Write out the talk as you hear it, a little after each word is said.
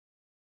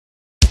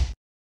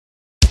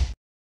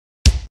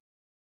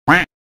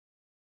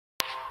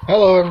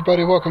Hello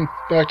everybody, welcome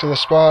back to the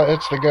spot.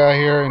 It's the guy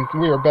here, and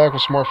we are back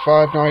with some more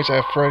Five Nights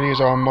at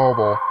Freddy's on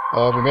mobile.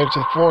 We made it to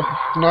the fourth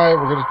night.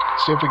 We're going to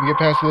see if we can get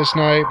past this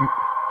night,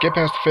 get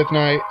past the fifth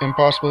night, and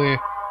possibly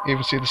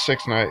even see the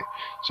sixth night.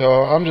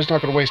 So I'm just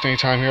not going to waste any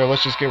time here.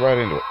 Let's just get right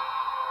into it.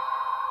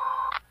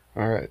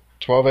 Alright,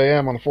 12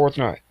 a.m. on the fourth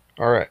night.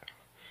 Alright.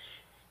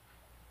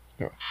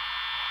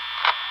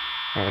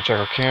 Alright, check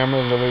our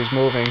camera. Nobody's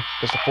moving.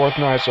 It's the fourth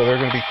night, so they're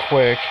going to be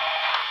quick.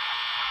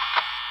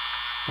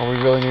 All we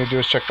really need to do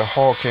is check the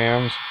hall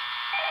cams,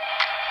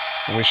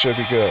 and we should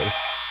be good.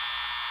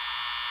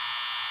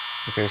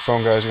 Okay,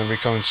 phone guy's going to be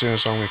coming soon,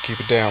 so I'm going to keep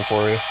it down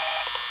for you. Oh,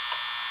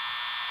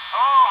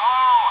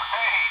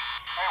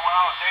 hey,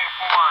 wow, day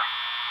 4.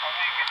 I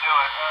think you can do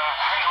it.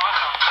 Hey,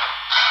 listen,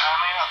 I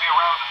may not be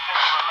around to send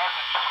you a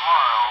message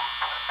tomorrow.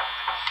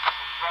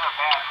 It's been a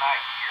bad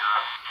night here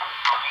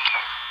for me.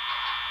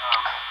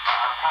 I'm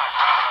kind of glad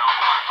that I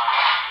recorded my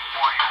message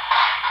for you.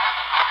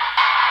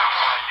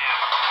 What I did.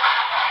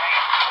 Hey,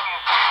 do me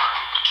a favor.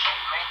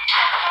 Maybe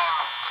sometime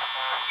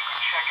you can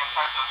check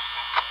inside those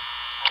suits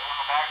in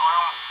the back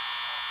room.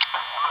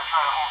 I'm going to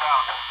try to hold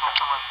out until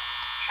someone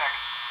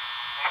checks.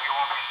 Maybe it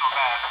won't be so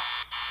bad.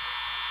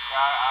 Yeah,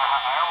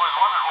 I always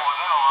wondered what was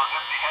in all those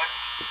empty heads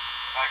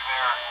back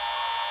there.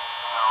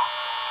 No.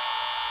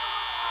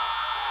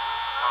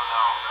 Oh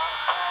no.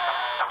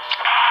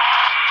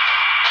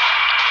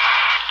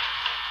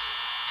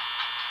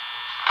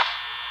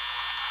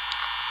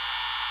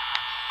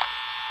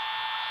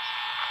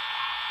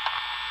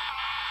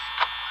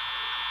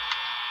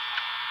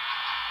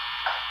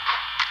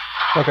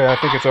 Okay, I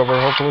think it's over.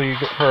 Hopefully you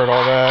heard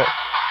all that.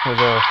 There's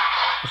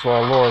a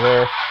lot of lore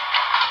there.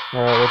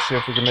 Alright, let's see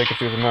if we can make it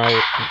through the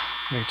night.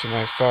 Make it to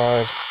night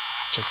 5.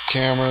 Check the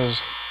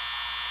cameras.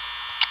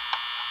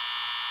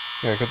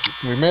 Yeah,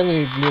 we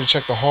mainly need to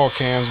check the hall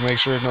cams, make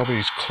sure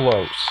nobody's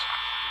close.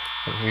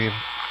 If we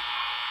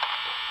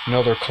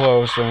know they're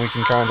close, then we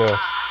can kind of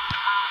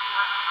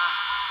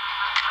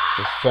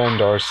defend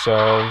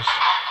ourselves.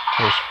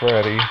 There's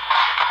Freddy.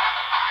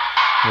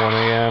 1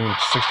 a.m.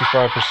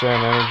 65%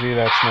 energy,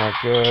 that's not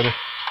good.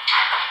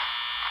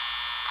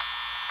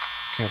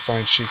 Can't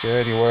find Chica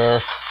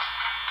anywhere.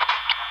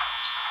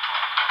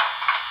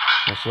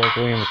 Most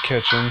likely in the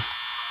kitchen.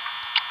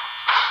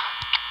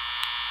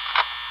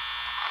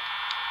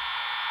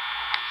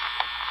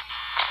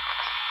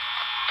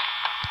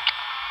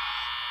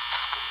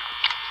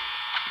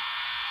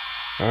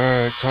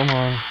 Alright, come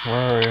on. Where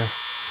are you?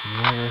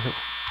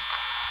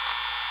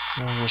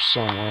 I'm over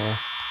somewhere.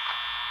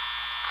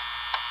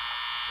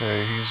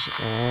 Okay, he's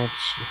out.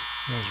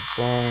 There's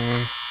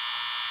Bonnie.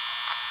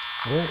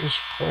 Where is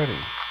Freddy?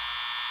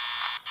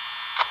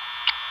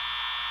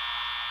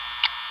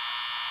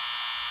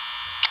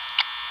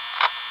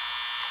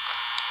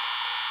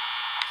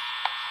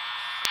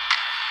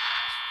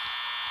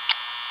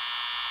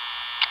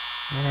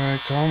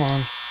 Alright, come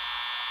on.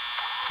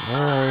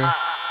 Where are you?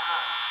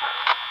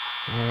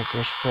 Alright,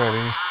 there's Freddy.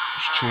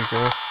 There's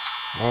Chica.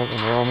 Oh, and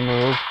they're on the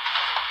move.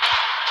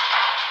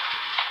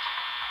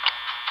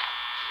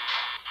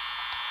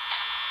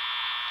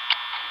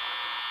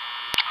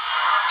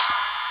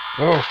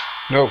 Oh,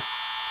 no.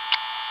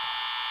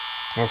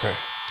 Okay.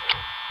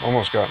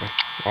 Almost got me.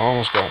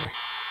 Almost got me.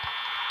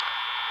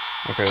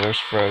 Okay, there's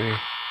Freddy.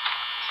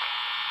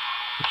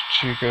 There's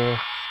Chica.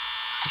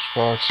 There's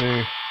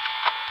Foxy.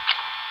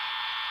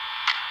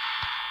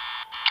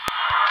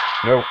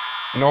 Nope.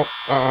 Nope.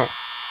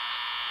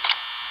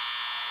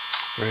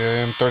 3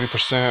 a.m.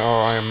 30%.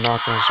 Oh, I am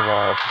not going to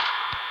survive.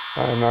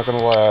 I am not going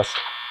to last.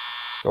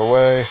 Go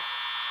away.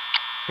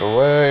 Go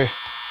away.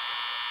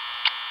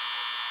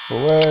 Go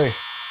away.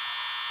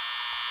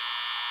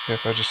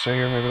 If I just stay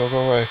here, maybe they'll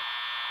go away.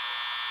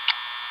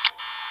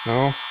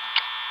 No.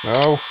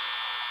 No.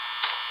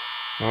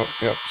 Oh,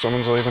 yep,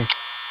 someone's leaving.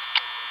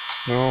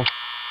 No.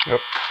 Yep.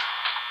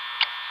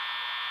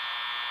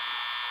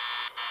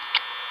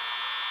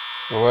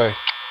 Go away.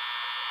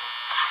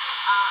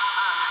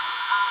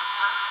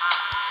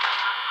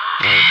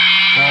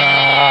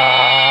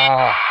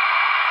 Ah!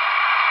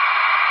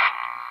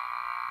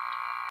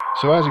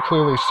 So as you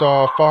clearly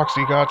saw,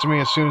 Foxy got to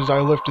me as soon as I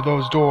lifted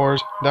those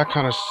doors. That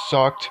kind of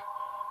sucked.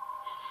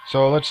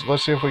 So let's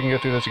see if we can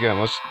get through this again.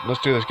 Let's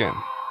do this again.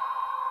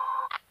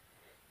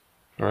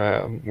 All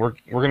right, we're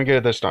gonna get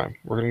it this time.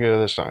 We're gonna get it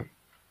this time.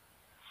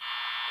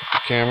 The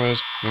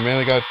cameras. We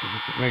mainly got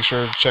to make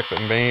sure to check the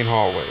main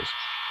hallways.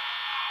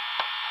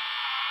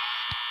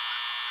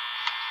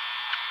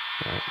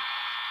 All right.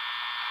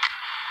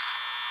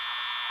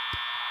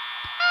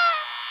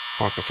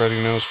 Honk the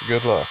Freddy nose for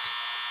good luck.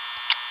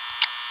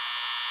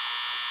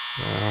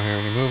 I don't hear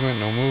any movement.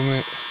 No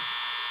movement.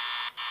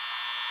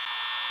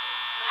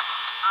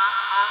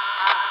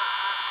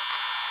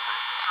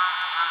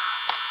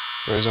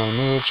 Freddy's on the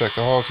move. Check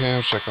the hall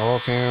cams. Check the hall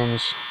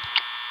cams.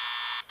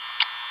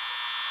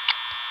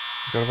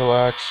 Gotta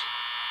relax.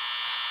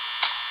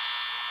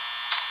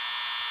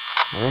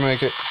 We're gonna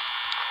make it.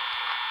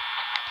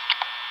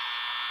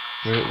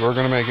 We're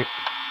gonna make it.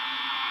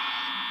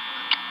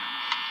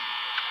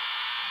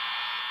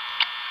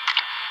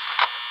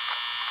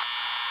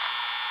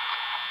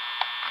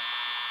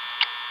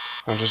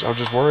 I'm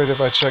just worried if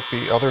I check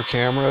the other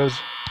cameras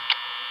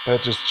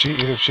that just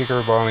either Chica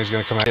or Bonnie's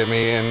gonna come at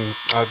me, and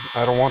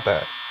I don't want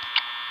that.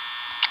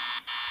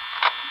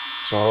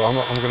 So I'm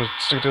gonna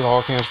stick to the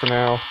hall cams for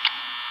now.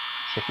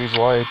 Check these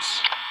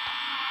lights.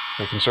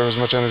 I conserve as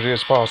much energy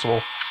as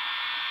possible.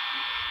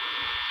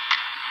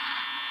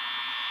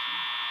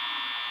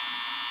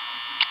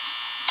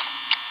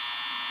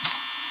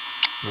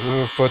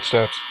 Ooh,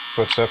 footsteps,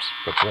 footsteps,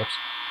 footsteps.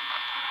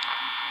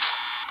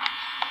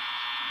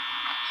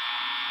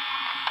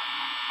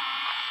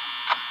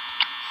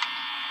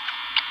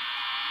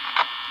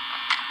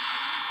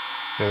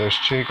 Yeah, there's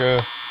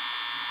Chica.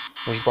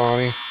 There's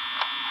Bonnie.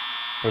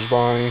 There's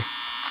Bonnie.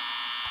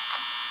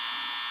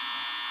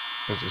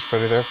 Is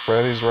Freddy there?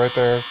 Freddy's right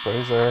there.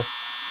 Freddy's there.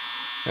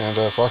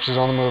 And Foxy's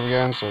on the move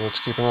again, so let's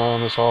keep an eye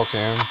on this hall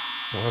cam.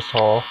 West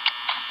hall.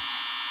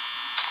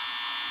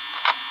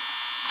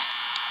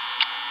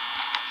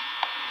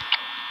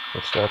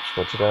 Footsteps,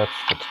 footsteps,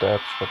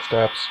 footsteps,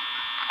 footsteps.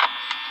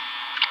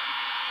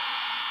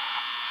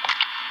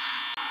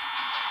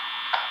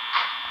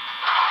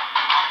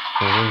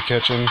 He's in the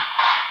kitchen.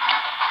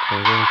 He's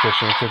in the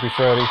kitchen. It could be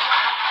Freddy.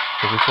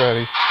 Could be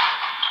Freddy.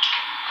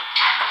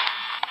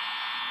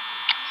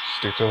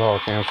 Stick to the hall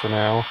cams for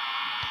now.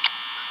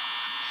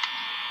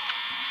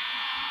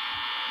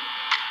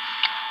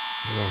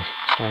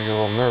 Starting to get a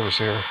little nervous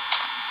here.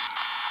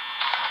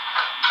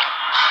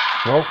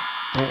 Nope.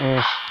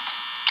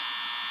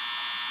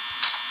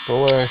 Go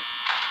away.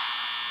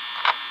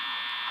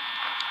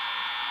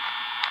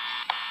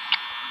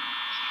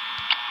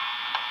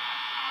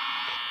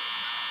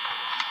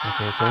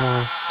 Okay, come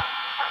on.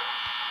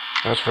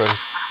 That's Freddy.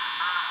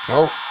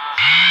 Nope.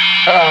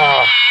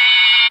 Ah!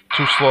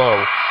 Too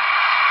slow.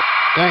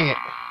 Dang it.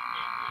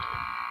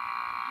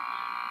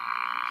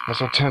 I was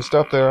so tensed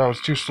up there, I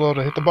was too slow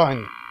to hit the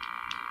button.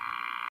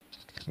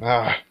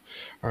 Ah.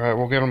 Alright,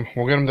 we'll get him.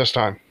 We'll get him this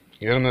time.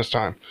 Get him this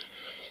time.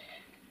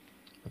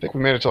 I think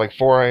we made it to like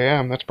 4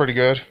 a.m. That's pretty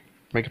good.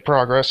 Making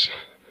progress.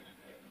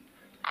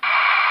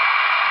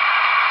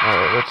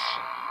 Alright,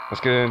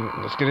 let's get in.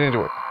 Let's get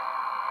into it.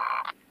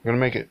 We're gonna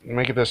make it.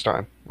 Make it this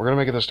time. We're gonna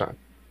make it this time.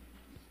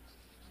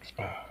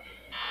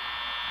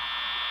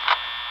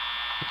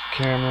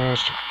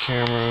 Cameras. Check the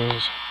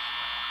cameras.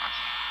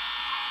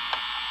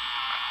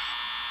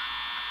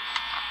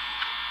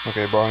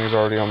 Okay, Bonnie's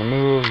already on the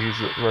move. He's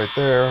right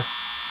there.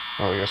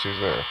 Oh, yes, he's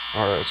there.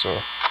 Alright, so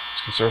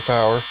let's conserve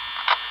power.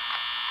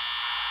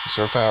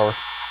 Conserve power.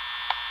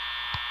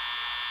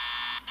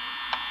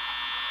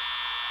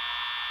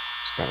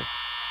 It's kind of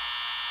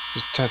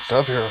just tensed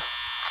up here.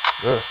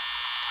 Ugh.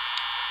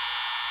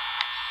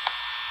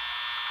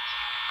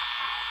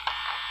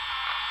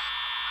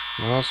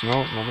 No else?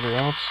 No, nobody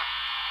else?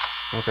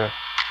 Okay.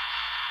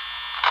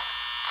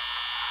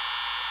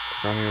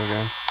 Click on you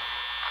again.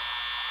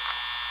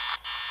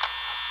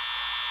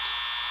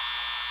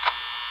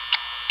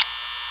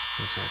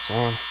 Okay, come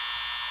on.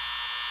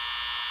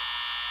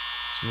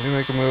 Somebody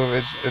make a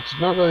move. It's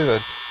not really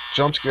the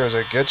jump scares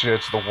that get you,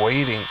 it's the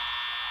waiting.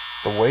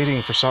 The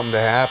waiting for something to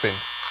happen.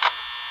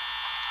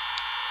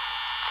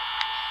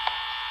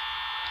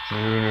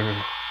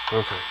 No.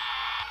 Okay.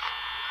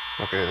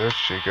 Okay, there's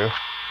Chica.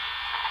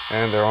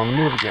 And they're on the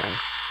move again.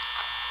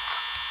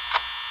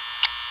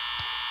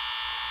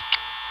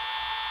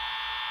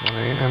 1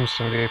 a.m.,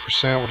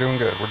 78%. We're doing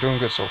good. We're doing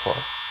good so far.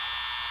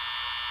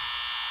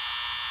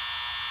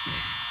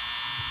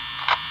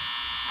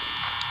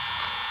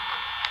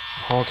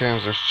 Hall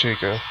cams, there's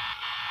Chica.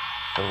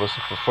 Gotta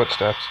listen for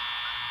footsteps.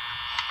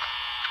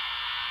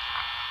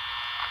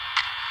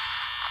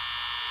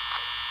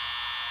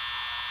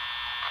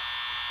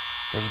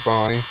 There's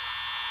Bonnie.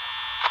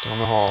 Down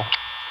the hall.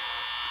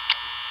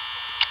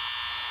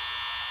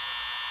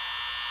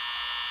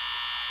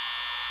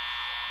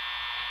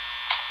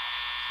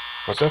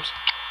 Footsteps?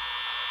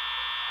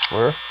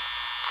 Where?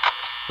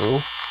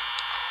 Who?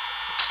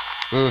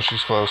 Ooh,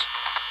 she's close.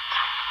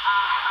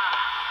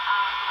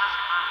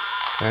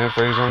 And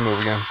Freddy's on the move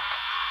again.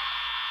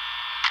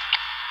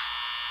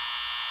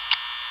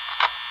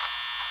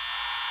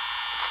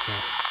 Okay.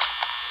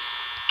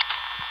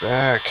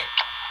 Back.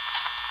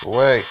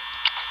 Away.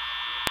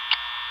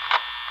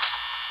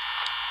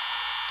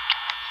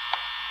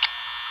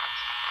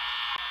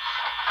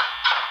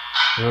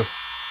 Ugh.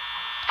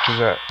 Who's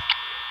that?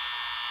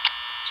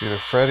 It's either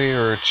Freddy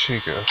or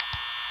Chica.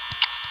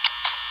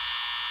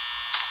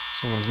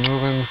 Someone's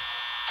moving.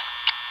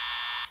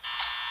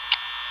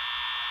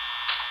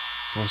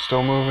 Someone's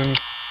still moving.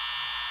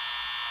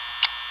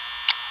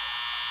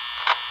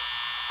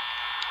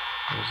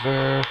 Who's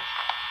there?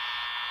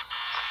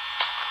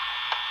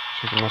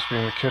 Chica must be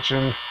in the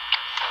kitchen.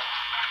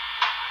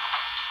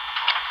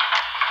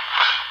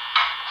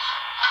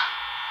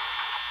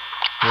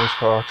 There's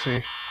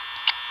Foxy.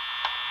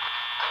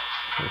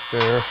 Right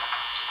there.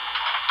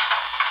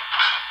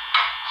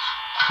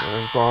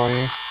 There's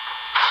Bonnie.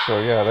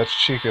 So yeah, that's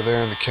Chica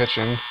there in the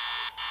kitchen.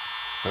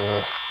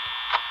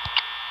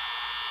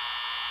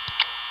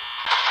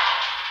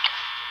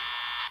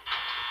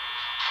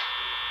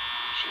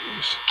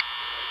 Jeez.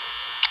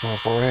 Well,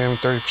 4 a.m.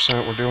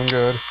 30%. We're doing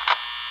good.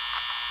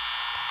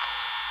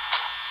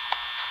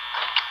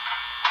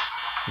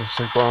 Looks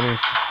like Bonnie's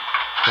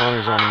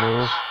on the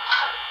move.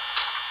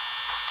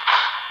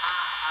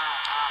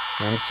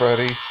 And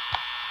Freddy.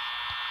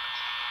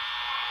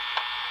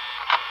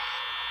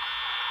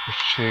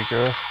 There's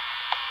Chica.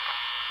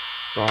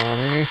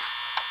 Bonnie.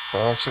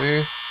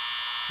 Foxy.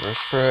 There's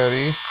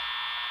Freddy.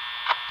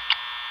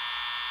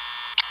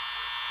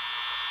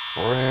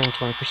 4 a.m.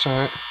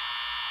 20%.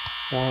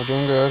 Well, we're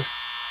doing good.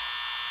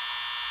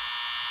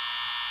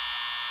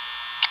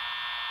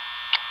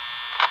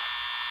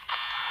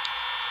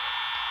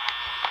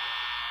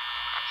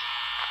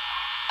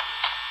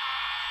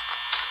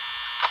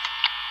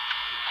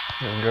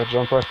 Haven't got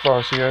jumped by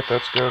Foxy yet.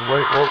 That's good.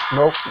 Wait, whoa,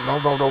 nope,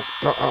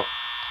 no.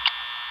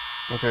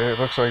 Okay, it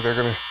looks like they're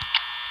gonna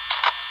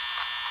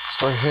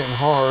start hitting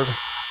hard.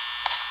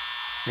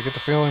 I get the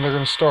feeling they're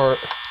gonna start.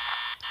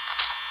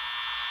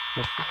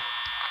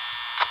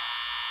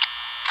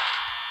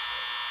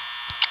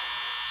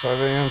 5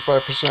 a.m.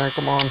 5%.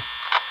 Come on,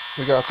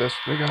 we got this.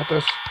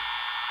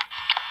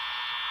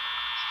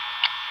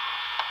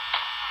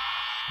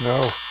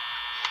 No.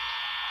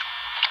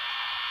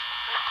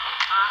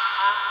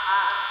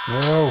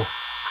 No.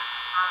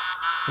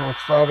 No,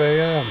 it's 5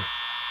 a.m.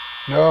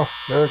 No,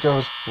 there it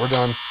goes. We're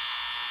done.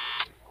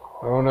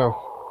 Oh no.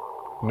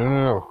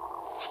 No.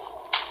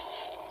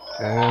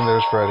 And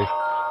there's Freddy.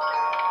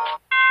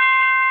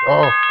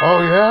 Oh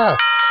yeah.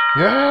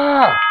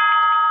 Yeah.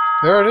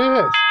 There it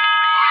is.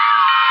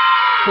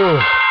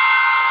 Whew.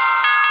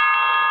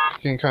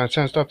 Getting kind of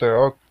tensed up there.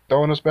 Oh,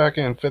 throwing us back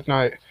in. 5th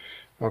night.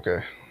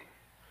 Okay.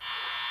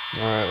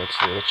 Alright, let's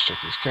see. Let's check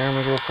these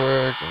cameras real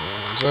quick.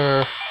 And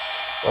there.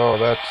 Oh,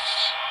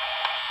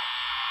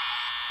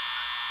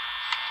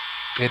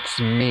 it's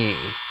me.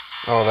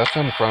 Oh, that's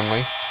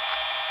unfriendly.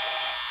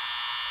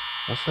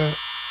 What's that?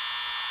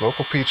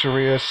 Local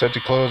pizzeria said to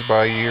close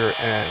by year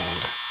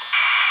end.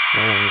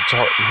 And it's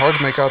hard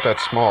to make out that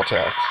small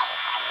text.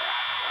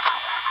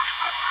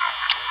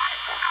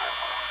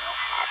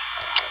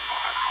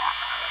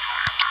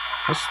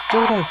 I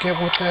still don't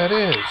get what that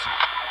is.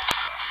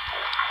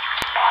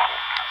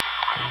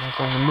 Back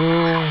on the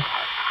move.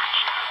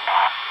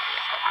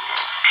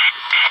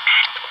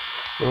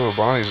 Oh,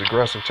 Bonnie's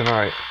aggressive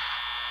tonight.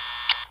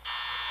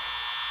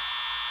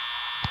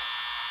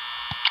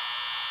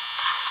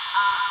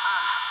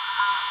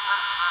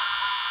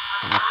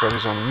 And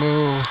Freddy's on the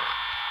move.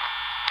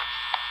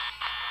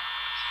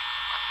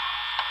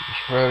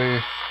 There's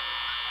Freddy.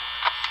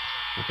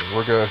 Okay,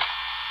 we're good.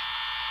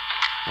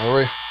 Are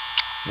we?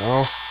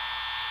 No.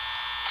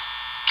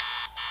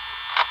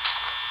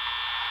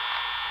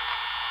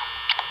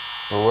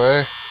 Go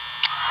away.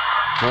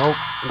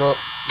 Nope.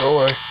 Go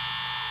away.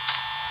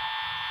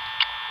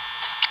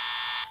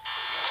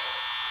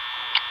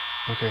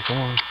 Okay, come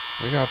on.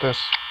 We got this.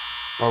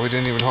 Oh, we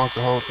didn't even honk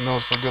the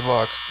nose for good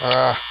luck.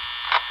 Ah.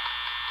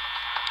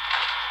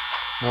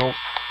 Nope.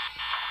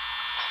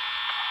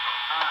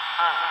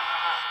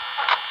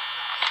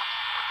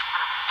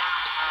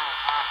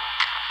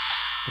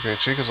 Okay,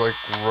 Chica's like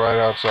right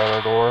outside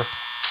our door.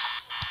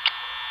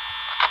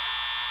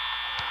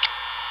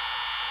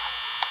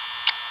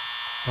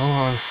 Hold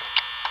on.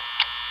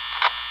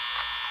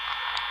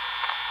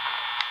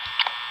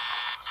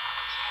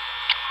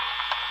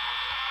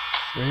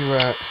 Where you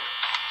at?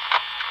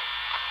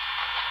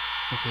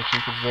 Okay,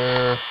 Chica's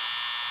there.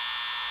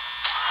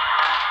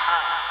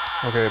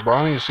 Okay,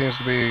 Bonnie seems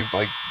to be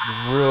like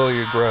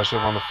really aggressive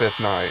on the 5th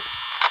night.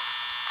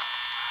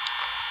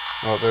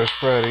 Oh, there's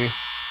Freddy.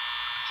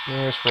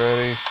 There's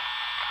Freddy.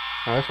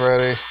 Hi,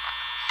 Freddy.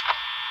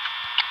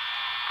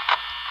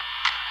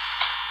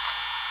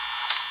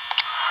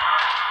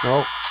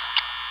 Nope.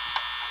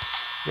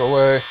 Go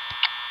away.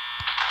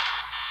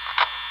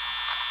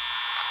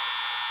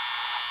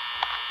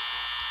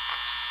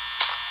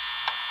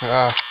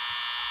 Ah.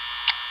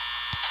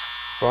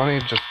 Bonnie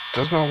just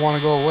does not want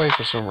to go away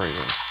for some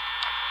reason.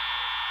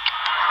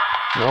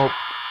 Nope.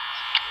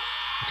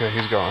 Okay,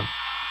 he's gone.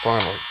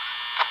 Finally.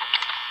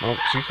 Nope.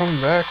 Is he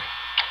coming back?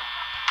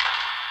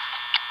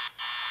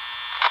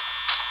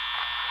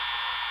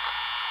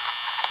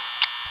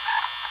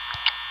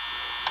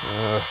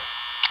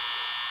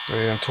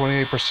 Yeah,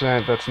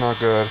 28%. That's not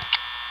good.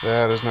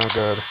 That is not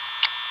good.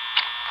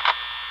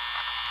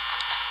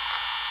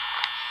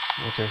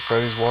 Okay,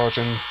 Freddy's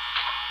watching.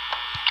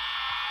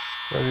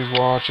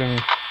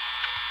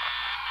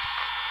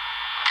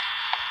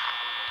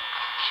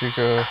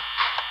 Chica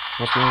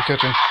must be in the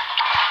kitchen.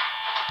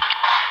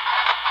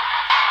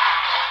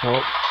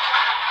 Nope.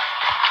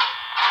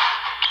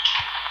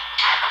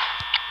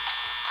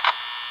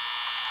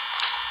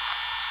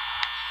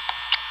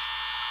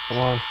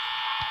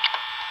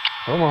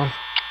 Come on.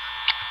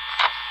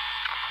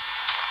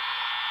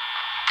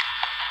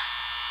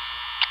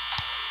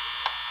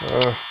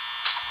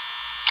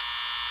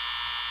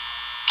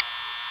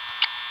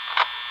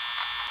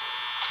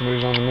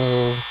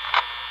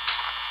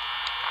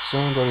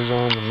 Somebody's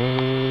on the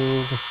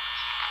move.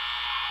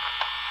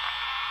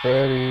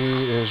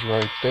 Freddy is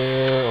right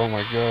there. Oh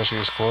my gosh, he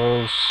is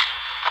close.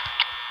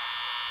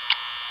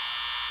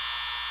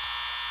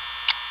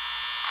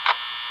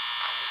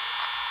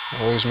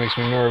 Always makes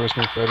me nervous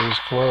when Freddy's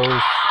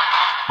close.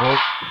 Nope.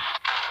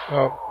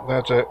 Oh,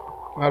 that's it.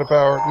 Out of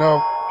power.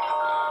 No.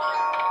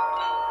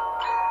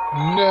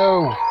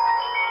 No.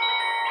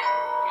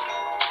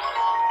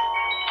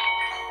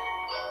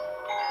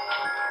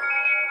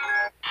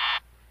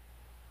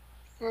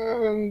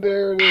 And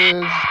there it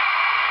is.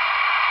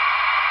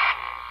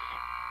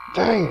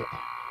 Dang it.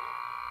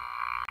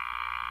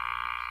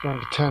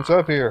 Starting to tense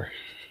up here.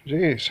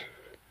 Jeez.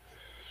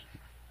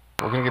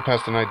 We're going to get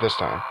past the night this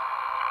time.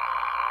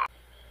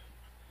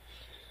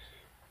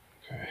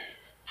 Okay.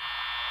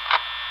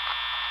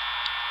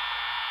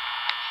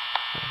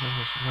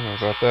 I don't know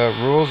about that.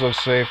 Rules of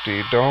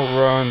safety. Don't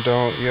run,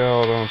 don't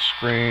yell, don't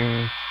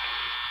scream.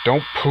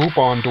 Don't poop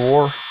on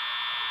door.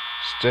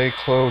 Stay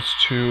close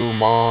to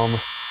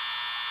mom.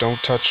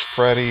 Don't touch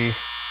Freddy.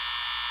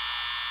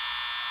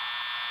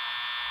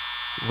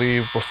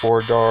 Leave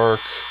before dark.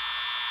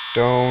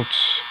 Don't...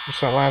 What's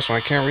that last one?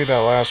 I can't read that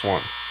last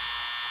one.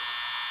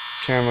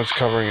 Camera's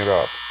covering it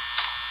up.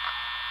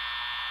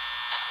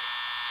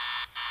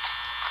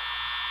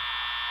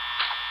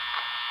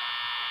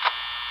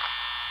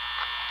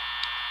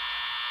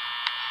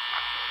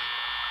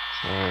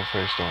 Alright,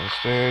 faced on the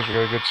stage. We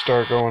got a good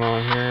start going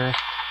on here.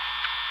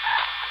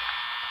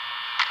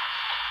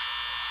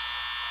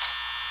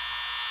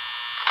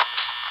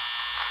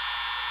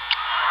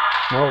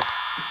 Nope.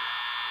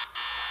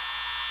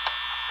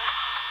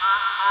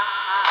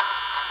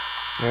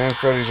 And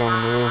Freddy's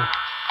on the move.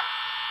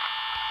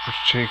 There's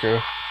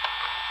Chica.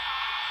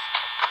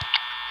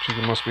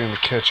 Chica must be in the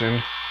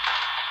kitchen.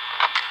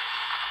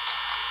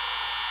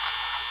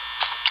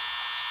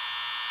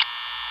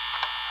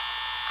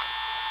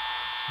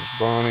 There's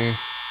Bonnie.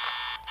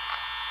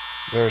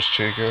 There's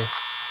Chica.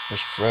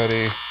 There's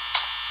Freddy.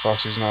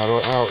 Foxy's not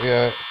out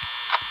yet.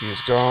 He is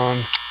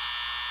gone.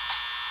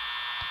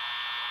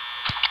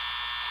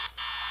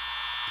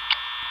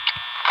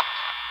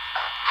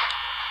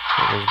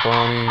 There's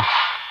Bonnie.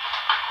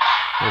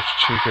 There's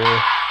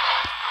Chica.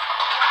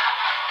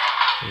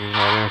 He's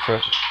not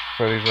in.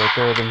 Freddy's right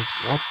there. Then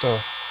what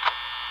the?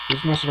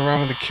 Who's messing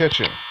around in the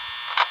kitchen?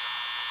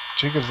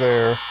 Chica's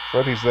there.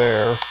 Freddy's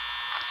there.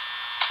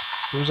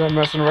 Who's that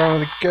messing around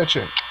in the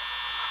kitchen?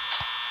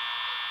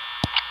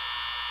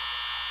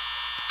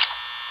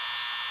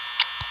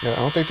 Yeah, I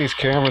don't think these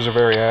cameras are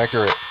very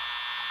accurate.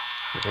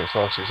 Okay,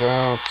 Foxy's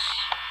out.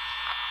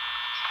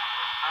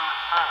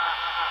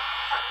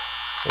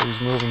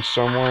 Freddy's moving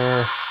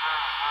somewhere.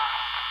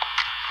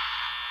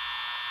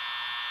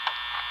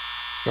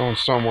 Going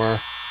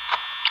somewhere.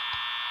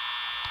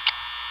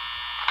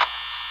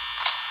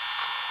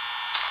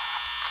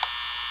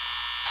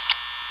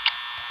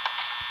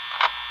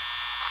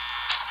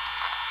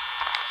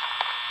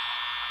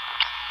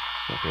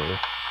 Okay.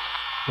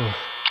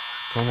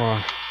 Come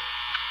on.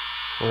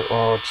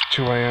 Oh, it's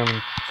 2 a.m.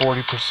 and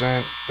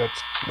 40%.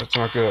 That's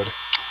not good.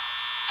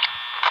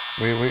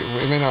 We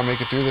may not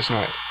make it through this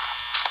night.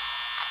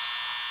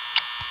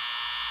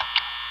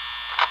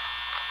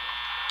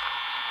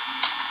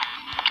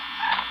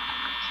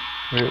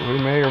 We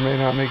may or may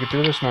not make it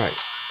through this night.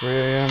 3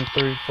 a.m.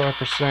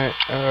 35%.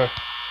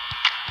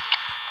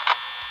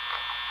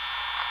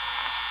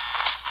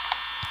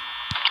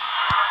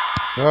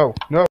 No,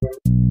 no.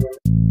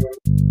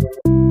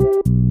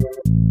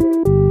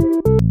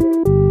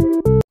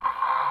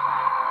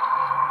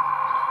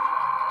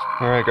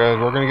 Alright guys,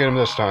 we're gonna get him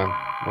this time.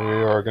 We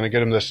are gonna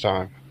get him this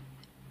time.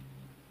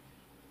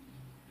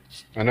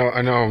 I know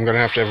I'm gonna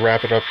have to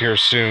wrap it up here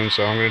soon,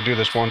 so I'm gonna do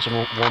this one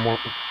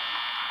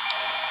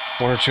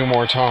or two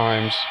more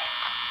times.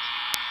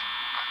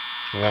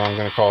 And then I'm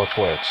gonna call it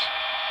quits.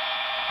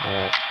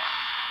 Alright.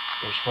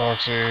 There's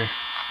Foxy.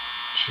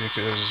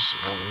 Chica's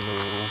on the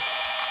move.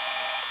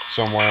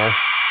 Somewhere.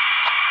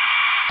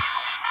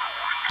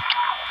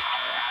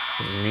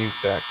 Mute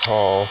that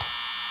call.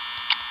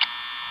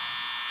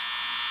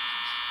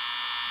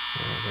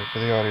 Wait for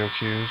the audio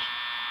cues.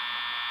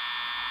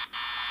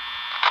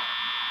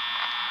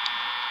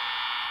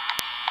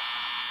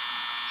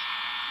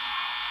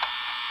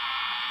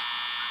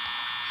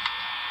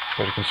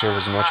 Try to conserve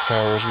as much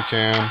power as we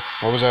can.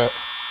 What was that?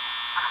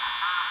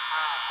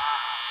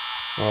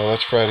 Oh,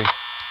 that's Freddy.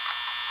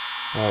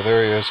 Oh,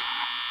 there he is.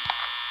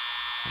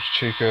 There's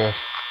Chica.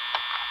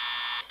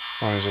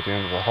 Bonnie's at the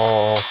end of the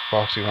hall.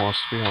 Foxy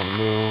wants to be on the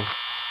move.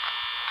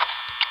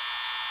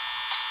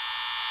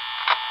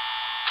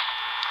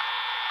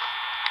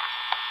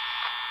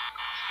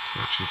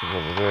 Chica's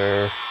over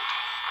there.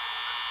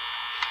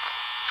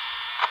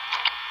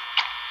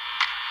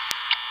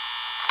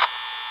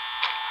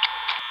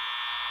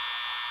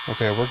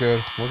 Okay, we're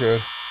good. We're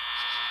good.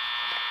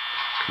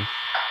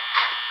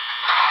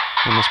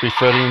 There must be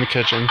Freddy in the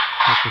kitchen.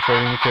 Must be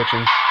Freddy in the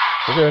kitchen.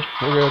 We're good.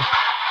 We're good.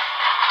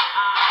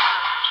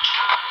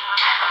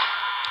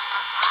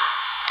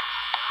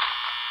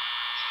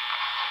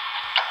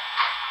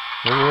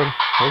 We're good.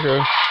 We're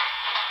good.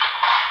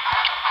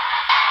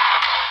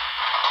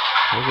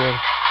 We're good.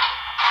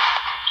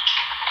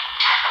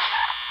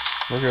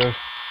 We're good.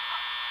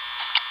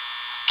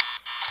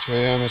 2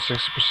 a.m. at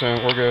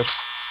 60%. We're good.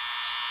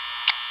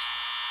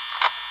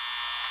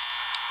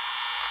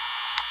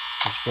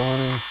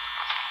 Responding.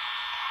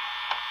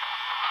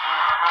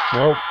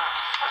 Nope.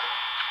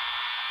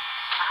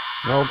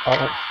 Nope. I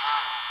don't.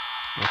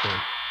 Okay.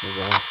 We're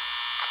going.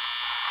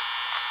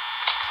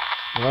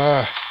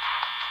 Ah.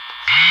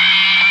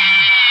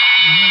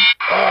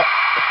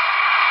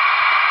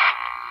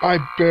 I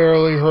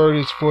barely heard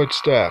his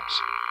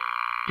footsteps.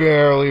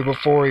 Barely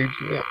before he...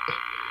 It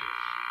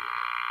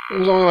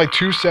was only like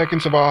 2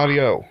 seconds of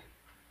audio.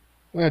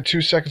 I had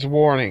 2 seconds of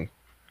warning.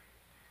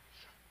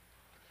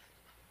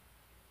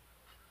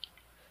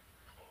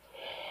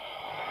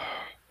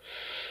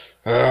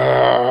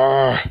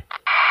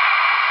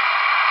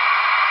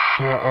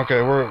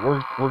 Okay,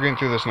 we're getting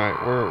through this night.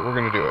 We're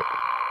gonna do it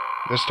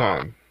this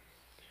time.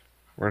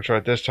 We're gonna try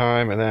it this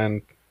time, and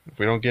then if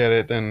we don't get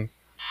it, then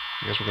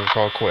I guess we're gonna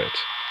call it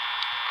quits.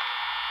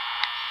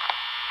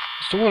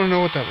 Still want to know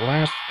what that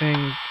last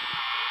thing,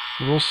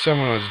 Rule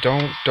 7 was.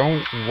 Don't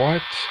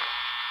what?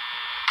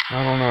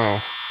 I don't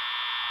know.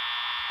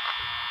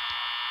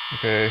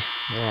 Okay,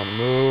 we're on the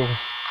move.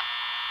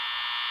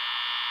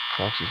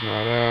 Foxy's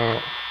not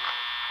out.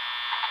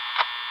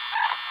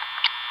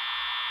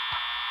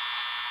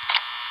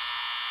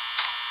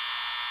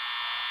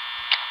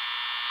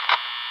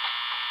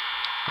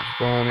 There's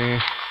Bonnie.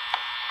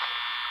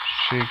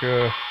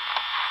 Chica.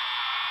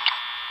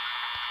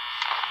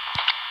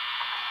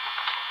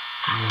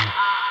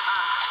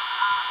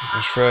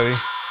 There's Freddy.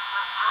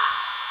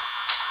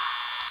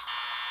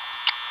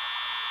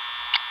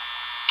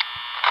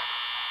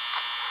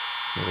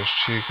 There's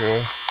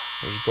Chica.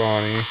 There's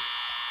Bonnie.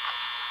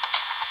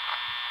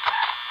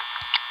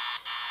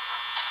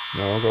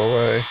 No, go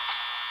away.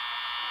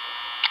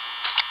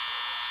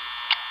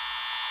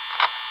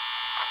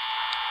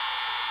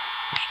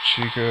 There's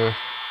Chica.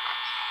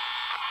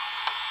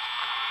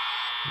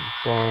 There's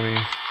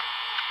Bonnie.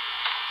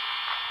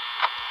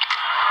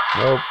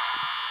 Nope.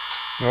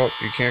 Nope,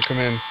 you can't come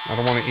in. I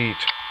don't want to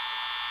eat.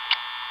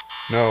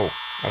 No,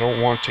 I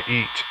don't want to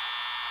eat.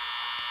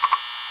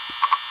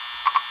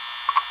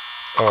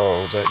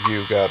 Oh, that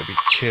you gotta be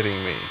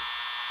kidding me.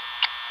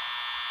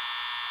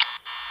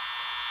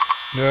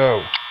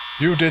 No,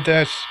 you did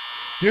this.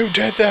 You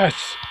did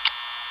this.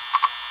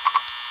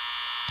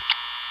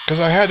 Because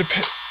I had to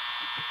pick.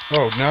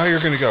 Oh, now you're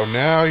gonna go.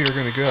 Now you're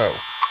gonna go.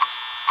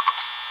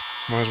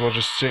 Might as well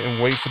just sit and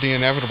wait for the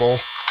inevitable.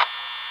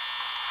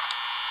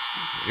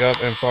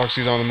 Yep, and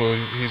Foxy's on the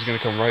move. He's gonna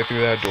come right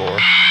through that door.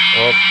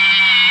 Oh,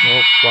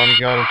 nope. Bonnie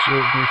got him to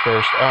me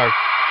first.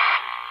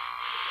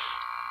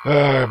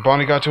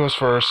 Bonnie got to us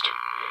first.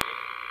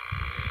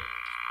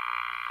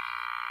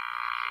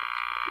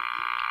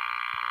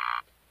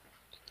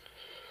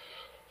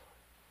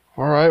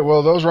 Alright,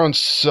 well, those runs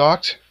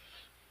sucked.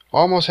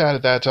 Almost had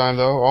it that time,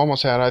 though.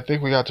 Almost had it. I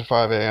think we got to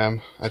 5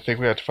 a.m.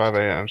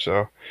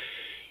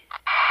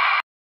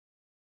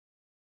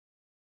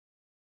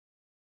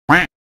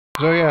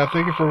 So yeah,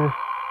 thank you for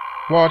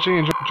watching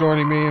and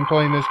joining me in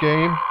playing this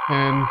game.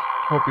 And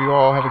hope you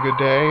all have a good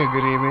day, a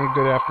good evening, a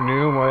good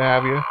afternoon, what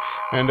have you.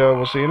 And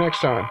we'll see you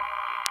next time.